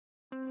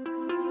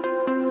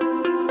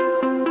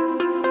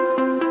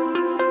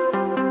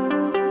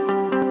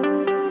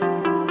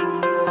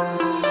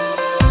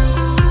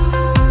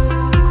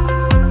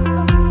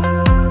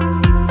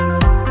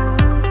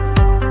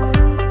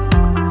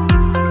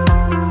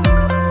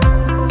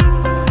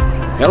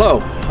Hello,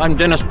 I'm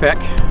Dennis Peck,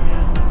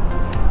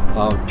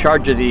 in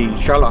charge of the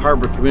Charlotte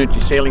Harbor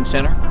Community Sailing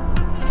Center.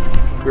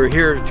 We're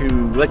here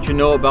to let you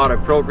know about a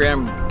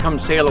program, Come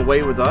Sail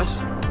Away with Us,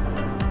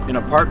 in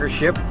a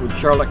partnership with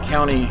Charlotte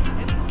County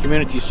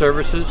Community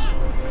Services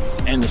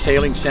and the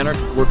Sailing Center,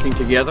 working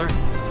together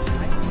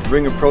to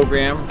bring a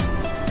program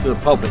to the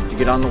public to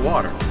get on the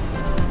water.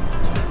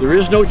 There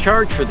is no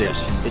charge for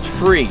this. It's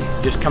free.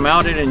 Just come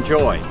out and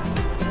enjoy.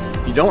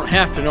 You don't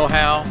have to know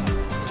how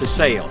to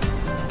sail.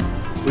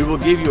 We will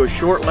give you a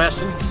short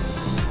lesson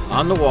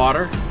on the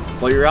water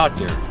while you're out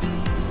there.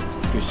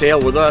 If you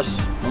sail with us,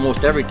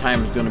 almost every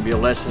time is going to be a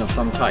lesson of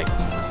some type.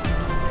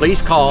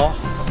 Please call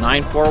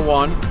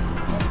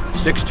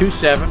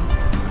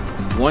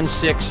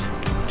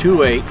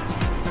 941-627-1628,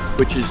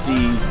 which is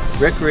the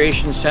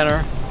Recreation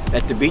Center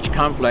at the Beach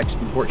Complex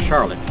in Port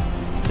Charlotte.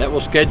 That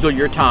will schedule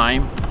your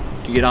time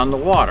to get on the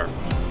water.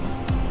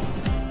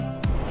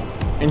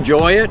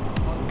 Enjoy it,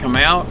 come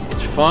out,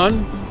 it's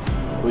fun.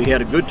 We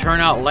had a good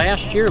turnout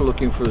last year,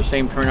 looking for the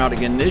same turnout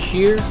again this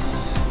year.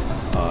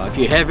 If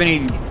you have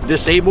any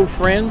disabled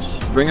friends,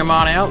 bring them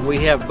on out. We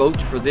have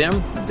boats for them.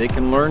 They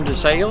can learn to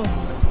sail.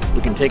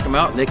 We can take them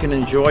out and they can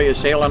enjoy a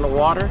sail on the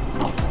water.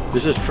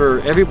 This is for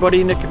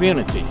everybody in the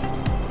community.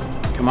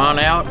 Come on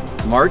out,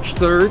 March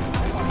 3rd,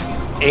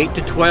 8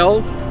 to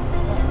 12.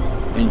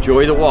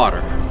 Enjoy the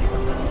water.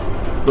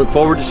 Look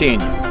forward to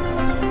seeing you.